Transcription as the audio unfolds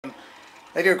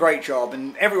They do a great job,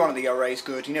 and everyone at the ERA is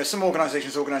good. You know, some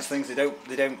organisations organise things, they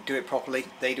don't do it properly.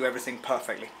 They do everything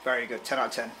perfectly. Very good, 10 out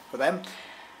of 10 for them.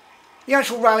 The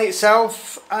actual rally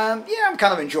itself, yeah, I'm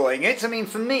kind of enjoying it. I mean,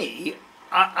 for me,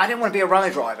 I don't want to be a rally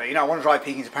driver. You know, I want to drive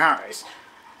Peking to Paris.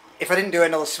 If I didn't do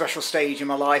another special stage in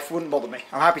my life, it wouldn't bother me.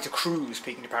 I'm happy to cruise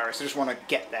Peking to Paris. I just want to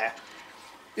get there.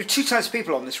 There are two types of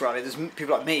people on this rally. There's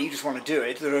people like me who just want to do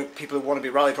it. There are people who want to be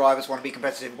rally drivers, want to be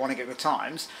competitive, want to get good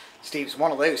times. Steve's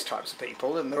one of those types of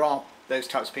people, and there are those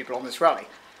types of people on this rally.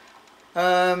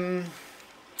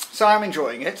 So I'm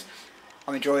enjoying it.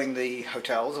 I'm enjoying the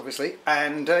hotels, obviously,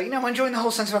 and you know, I'm enjoying the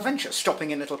whole sense of adventure, stopping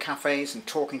in little cafes and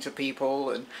talking to people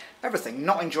and everything.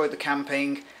 Not enjoyed the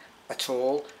camping at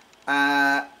all,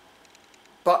 but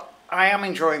I am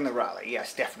enjoying the rally,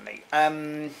 yes, definitely.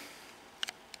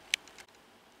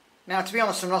 Now, to be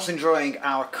honest, I'm not enjoying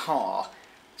our car.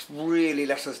 It's really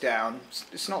let us down.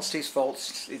 It's not Steve's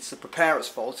fault, it's the preparer's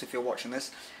fault if you're watching this.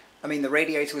 I mean, the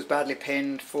radiator was badly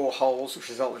pinned, 4 holes, which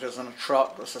resulted us on a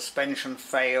truck. The suspension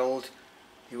failed.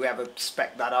 Whoever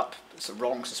spec'd that up, it's a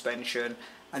wrong suspension.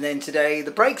 And then today,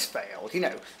 the brakes failed, you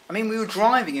know. I mean, we were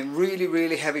driving in really,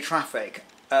 really heavy traffic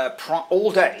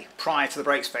all day prior to the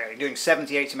brakes failing, doing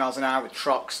 70, 80 miles an hour with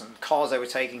trucks and cars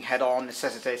overtaking head-on,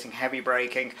 necessitating heavy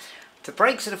braking. The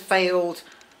brakes had failed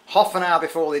half an hour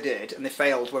before they did, and they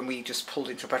failed when we just pulled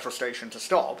into a petrol station to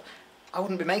stop. I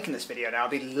wouldn't be making this video now,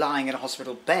 I'd be lying in a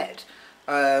hospital bed,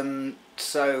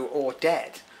 or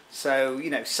dead. So, you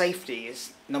know, safety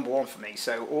is #1 for me,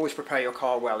 so always prepare your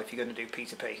car well if you're going to do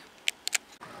P2P.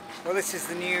 Well, this is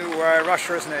the new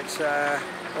Russia, isn't it?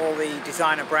 All the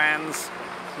designer brands,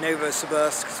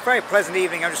 Novosibirsk. It's a very pleasant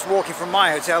evening. I'm just walking from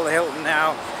my hotel, the Hilton,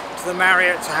 now to the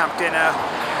Marriott to have dinner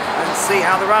and see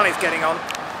how the rally's getting on.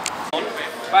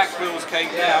 Back wheels came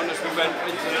down as we went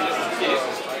into the little kit.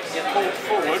 It pulled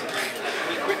forward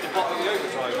and it gripped the bottom of the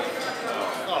overdrive.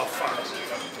 Oh, fuck.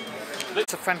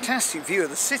 It's a fantastic view of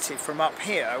the city from up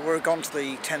here. We're gone to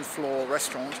the 10th floor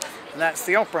restaurant, and that's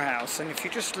the Opera House. And if you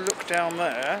just look down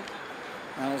there,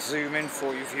 I'll zoom in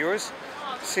for you viewers,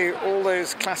 see all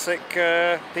those classic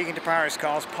Peking to Paris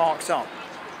cars parked up.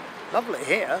 Lovely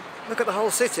here. Look at the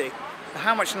whole city.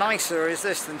 How much nicer is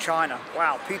this than China?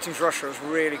 Wow, Putin's Russia has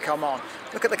really come on.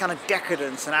 Look at the kind of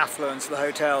decadence and affluence of the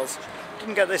hotels.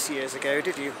 Didn't get this years ago,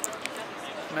 did you?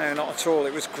 No, not at all.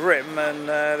 It was grim, and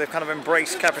they've kind of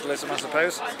embraced capitalism, I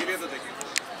suppose.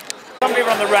 Somebody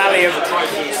on the rally have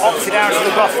opted out of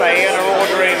the buffet and are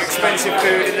ordering expensive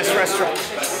food in this restaurant.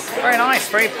 Very nice,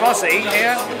 very buzzy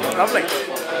here. Lovely.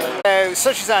 So,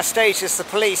 such is our status, the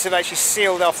police have actually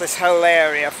sealed off this whole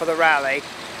area for the rally,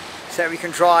 so we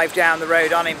can drive down the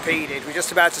road unimpeded. We're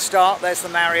just about to start. There's the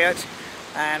Marriott,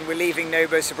 and we're leaving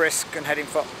Novosibirsk and heading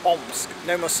for Omsk.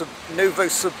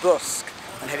 Novosibirsk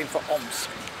and heading for Omsk.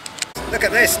 Look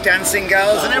at this, dancing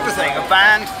girls and everything, a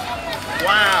band.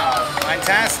 Wow,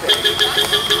 fantastic.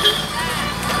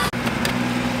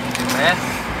 Yeah.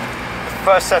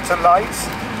 First set of lights.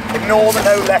 Ignore the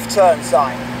no left turn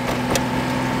sign.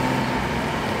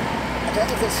 I don't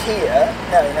know if it's here.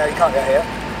 No, you can't go here.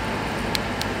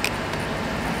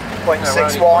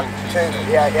 0.61,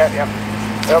 2, yeah.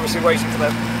 They're obviously waiting for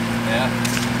them. Yeah.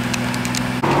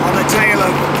 On the tail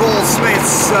of Paul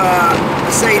Smith's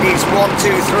Mercedes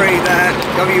 123 there,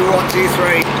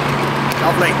 W123.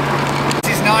 Lovely.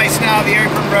 This is nice now, the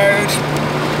open road.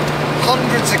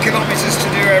 Hundreds of kilometres to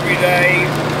do every day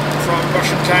from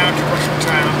Russian town to Russian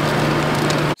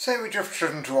town. So we just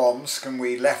driven to Omsk and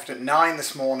we left at 9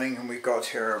 this morning and we got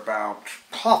here about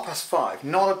 5:30.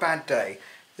 Not a bad day.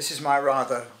 This is my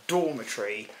rather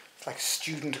dormitory. It's like a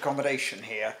student accommodation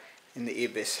here in the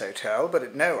Ibis Hotel,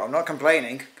 but no, I'm not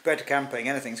complaining. Compared to camping,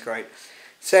 anything's great.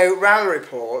 So, rally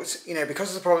reports, you know, because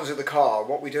of the problems with the car,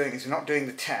 what we're doing is we're not doing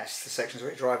the tests, the sections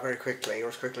where you drive very quickly, or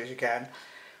as quickly as you can.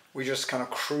 We're just kind of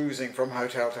cruising from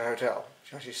hotel to hotel,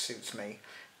 which actually suits me.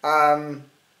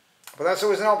 But that's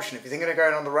always an option. If you're thinking of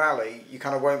going on the rally, you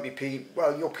kind of won't be,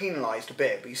 well, you're penalised a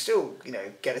bit, but you still, you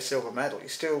know, get a silver medal. You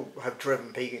still have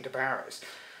driven Peking to Paris.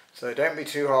 So don't be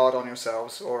too hard on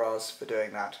yourselves or us for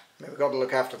doing that. I mean, we've got to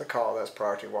look after the car, that's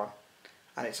priority 1.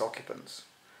 And its occupants.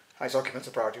 Its occupants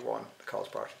are priority 1, the car's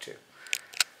priority 2.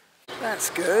 That's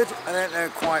good. I don't know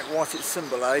quite what it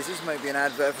symbolises, maybe an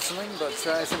advert for something, but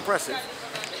it's impressive.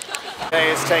 The day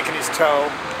has taken its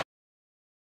toll.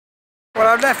 Well,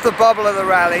 I've left the bubble of the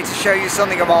rally to show you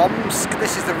something of Omsk.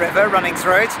 This is the river running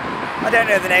through it. I don't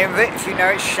know the name of it. If you know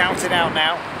it, shout it out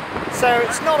now. So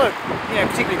it's not a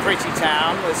particularly pretty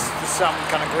town. There's some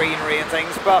kind of greenery and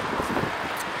things, but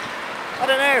I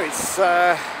don't know. It's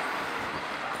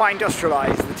quite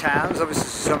industrialised, the town's obviously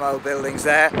some old buildings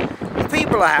there. The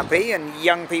people are happy, and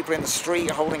young people in the street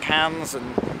holding hands,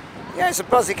 and yeah, it's a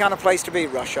buzzy kind of place to be,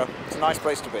 Russia. It's a nice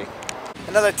place to be.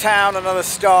 Another town, another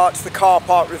start. The car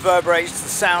park reverberates the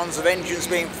sounds of engines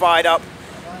being fired up,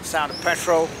 the sound of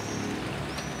petrol.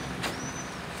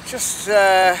 Just, you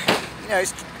know,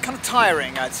 it's kind of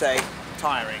tiring, I'd say.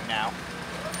 Tiring now.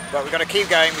 But we've got to keep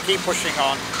going, we keep pushing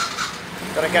on.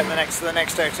 Got to get to the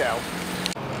next hotel.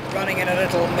 Running in a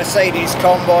little Mercedes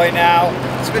convoy now.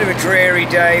 It's a bit of a dreary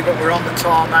day, but we're on the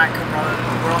tarmac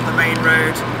and we're on the main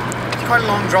road. It's quite a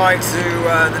long drive to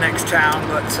the next town,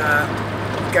 but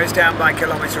it goes down by a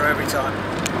kilometre every time.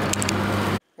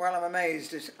 Well, I'm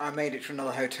amazed I made it to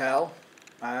another hotel.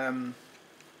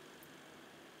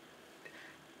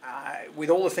 With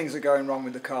all the things that are going wrong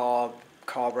with the car,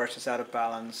 carburetor's out of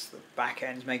balance, the back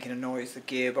end's making a noise, the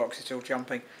gearbox is still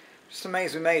jumping. Just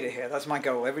amazed we made it here. That's my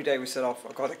goal. Every day we set off,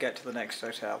 I've got to get to the next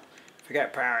hotel.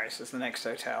 Forget Paris, it's the next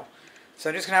hotel. So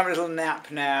I'm just going to have a little nap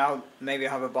now, maybe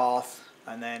I'll have a bath,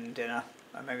 and then dinner,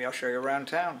 and maybe I'll show you around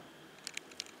town.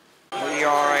 We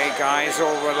are, guys,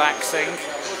 all relaxing.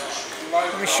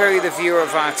 Let me show you the view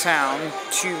of our town,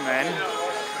 Tumen.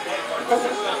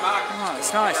 Oh,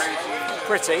 it's nice.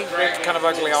 Pretty. Kind of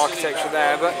ugly architecture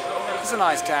there, but it's a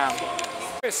nice town.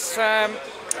 It's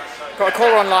got a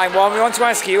caller on line one. We want to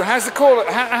ask you, how's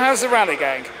the rally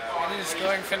going? It is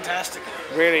going fantastic.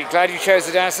 Really? Glad you chose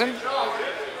the Datsun?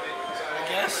 I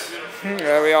guess.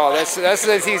 There we are. That's as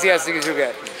enthusiastic as you'll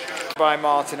get. By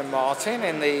Martin and Martin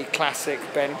in the classic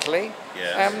Bentley.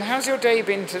 Yes. How's your day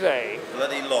been today?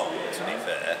 Bloody long, to be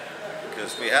fair,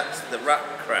 because we had the rack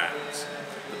cracked,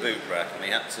 the boot rack, and we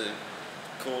had to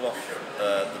call off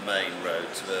the main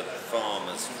road to the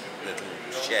farmer's little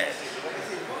shed,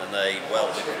 and they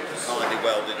kindly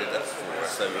welded it up for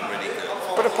us, so we're really good.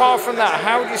 But apart from that,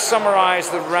 how would you summarise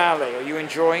the rally? Are you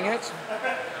enjoying it?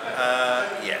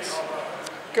 Yes.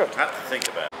 Good. I have to think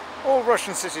about it. All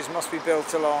Russian cities must be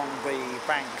built along the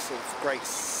banks of great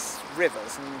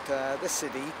rivers, and this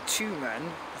city, Tumen,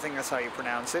 I think that's how you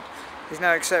pronounce it, is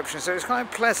no exception. So it's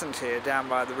quite pleasant here down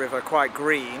by the river, quite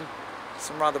green,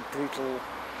 some rather brutal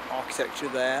architecture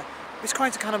there. It's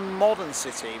quite a kind of modern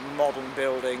city, modern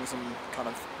buildings and kind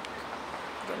of,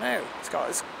 I don't know, it's got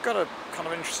a kind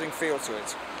of interesting feel to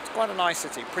it. It's quite a nice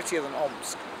city, prettier than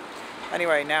Omsk.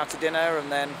 Anyway, now to dinner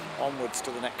and then onwards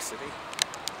to the next city.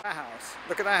 That house.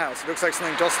 Look at that house. It looks like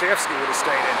something Dostoevsky would have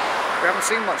stayed in. We haven't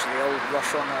seen much of the old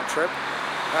Russia on our trip.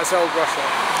 That's old Russia.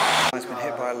 He's been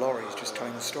hit by a lorry. He's just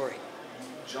telling the story.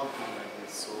 Jumping like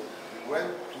this, so he went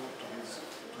to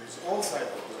his own side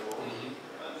of the road.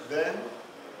 Then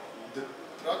the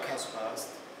truck has passed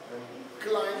and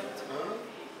climbed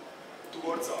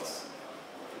towards us.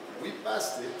 We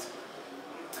passed it,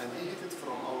 and he hit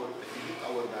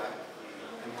our back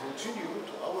and continued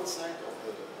to our side of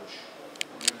the bush.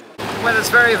 Weather's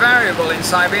very variable in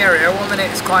Siberia. One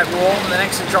minute it's quite warm, and the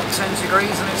next it drops 10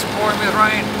 degrees and it's pouring with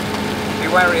rain.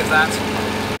 Be wary of that.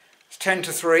 It's 10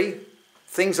 to 3.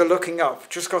 Things are looking up.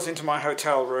 Just got into my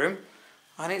hotel room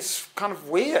and it's kind of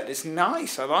weird. It's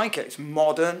nice. I like it. It's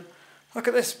modern. Look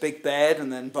at this big bed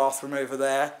and then bathroom over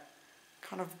there.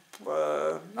 Kind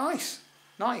of nice.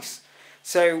 Nice.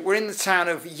 So we're in the town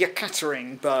of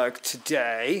Yekaterinburg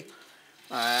today.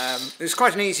 It was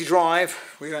quite an easy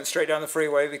drive. We went straight down the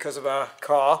freeway because of our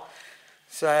car.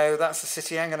 So that's the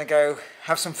city. I'm going to go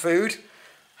have some food.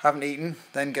 Haven't eaten.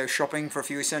 Then go shopping for a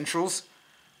few essentials.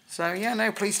 So yeah,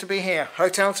 no, pleased to be here.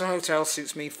 Hotel to hotel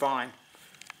suits me fine.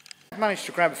 I managed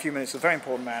to grab a few minutes with a very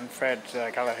important man, Fred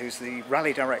Galler, who's the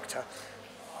rally director.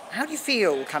 How do you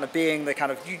feel kind of being the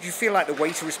kind of, do you feel like the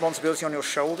weight of responsibility on your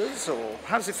shoulders, or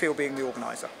how does it feel being the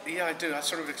organiser? Yeah, I do. I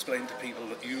sort of explained to people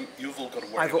that you've all got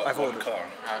to worry about one car.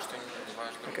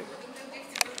 Okay.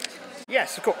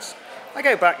 Yes, of course. I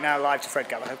go back now live to Fred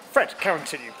Galler. Fred,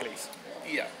 continue, please.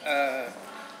 Yeah.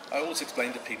 I always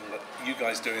explain to people that you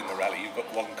guys doing the rally, you've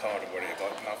got one car to worry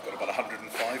about, and I've got about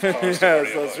 105 cars to worry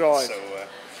Yes, that's about. right.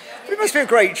 So, it must be a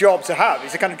great job to have.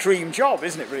 It's a kind of dream job,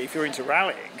 isn't it, really, if you're into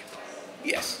rallying?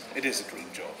 yes, it is a dream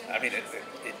job. I mean,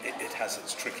 it has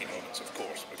its tricky moments, of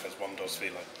course, because one does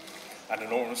feel like an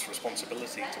enormous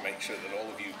responsibility to make sure that all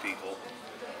of you people,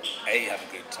 A, have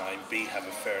a good time, B, have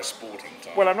a fair sporting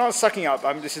time. Well, I'm not sucking up.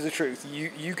 this is the truth.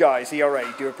 You guys,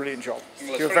 ERA, do a brilliant job.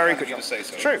 Well, do a very good job. To say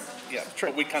so. It's true. Yeah, it's true.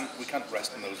 But we can't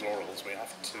rest on those laurels. We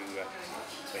have to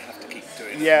keep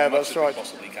doing yeah, as much that's as right. we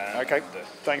possibly can. Okay, and,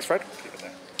 thanks, Fred. Keep it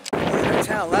there. The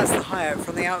hotel, that's the Hyatt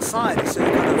from the outside. It's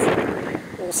kind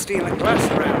of all steel and glass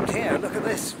around here. Look at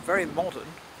this, very modern,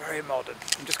 very modern.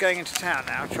 I'm just going into town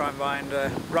now, try and find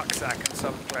a rucksack and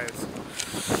some clothes.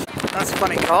 That's a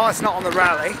funny car, it's not on the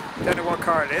rally, don't know what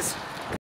car it is.